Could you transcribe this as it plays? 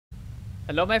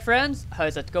Hello my friends,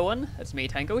 how's it going? It's me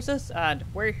Tangociss and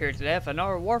we're here today for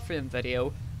another Warframe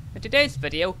video. In today's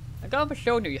video, I'm going to be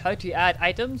showing you how to add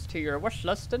items to your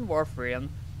wishlist in Warframe.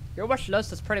 Your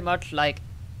wishlist is pretty much like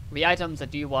the items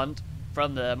that you want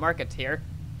from the market here.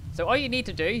 So all you need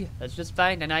to do is just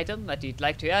find an item that you'd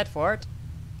like to add for it.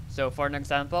 So for an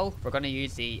example, we're going to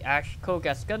use the Ash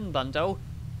Koga skin bundle.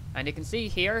 And you can see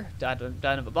here, down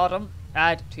at the bottom,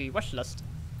 add to wishlist.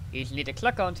 You just need to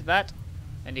click onto that,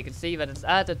 and you can see that it's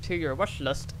added to your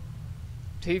wishlist.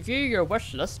 To view your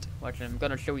wishlist, which I'm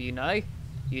going to show you now,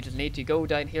 you just need to go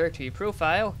down here to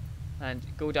profile, and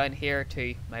go down here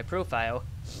to my profile.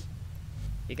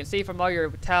 You can see from all your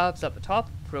tabs at the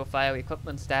top, profile,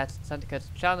 equipment, stats,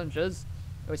 syndicates, challenges,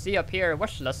 you'll see up here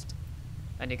wishlist.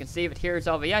 And you can see that here's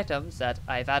all the items that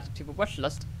I've added to the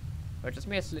wishlist, which is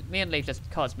mainly just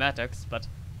cosmetics, but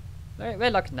they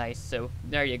look nice, so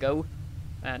there you go.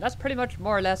 And that's pretty much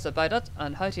more or less about it,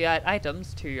 on how to add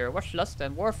items to your wishlist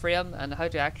in Warframe and how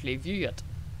to actually view it.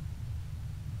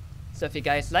 So if you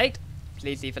guys liked,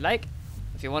 please leave a like.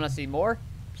 If you want to see more,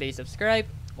 please subscribe.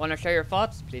 Want to share your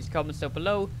thoughts, please comment so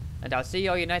below. And I'll see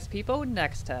all you nice people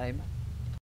next time.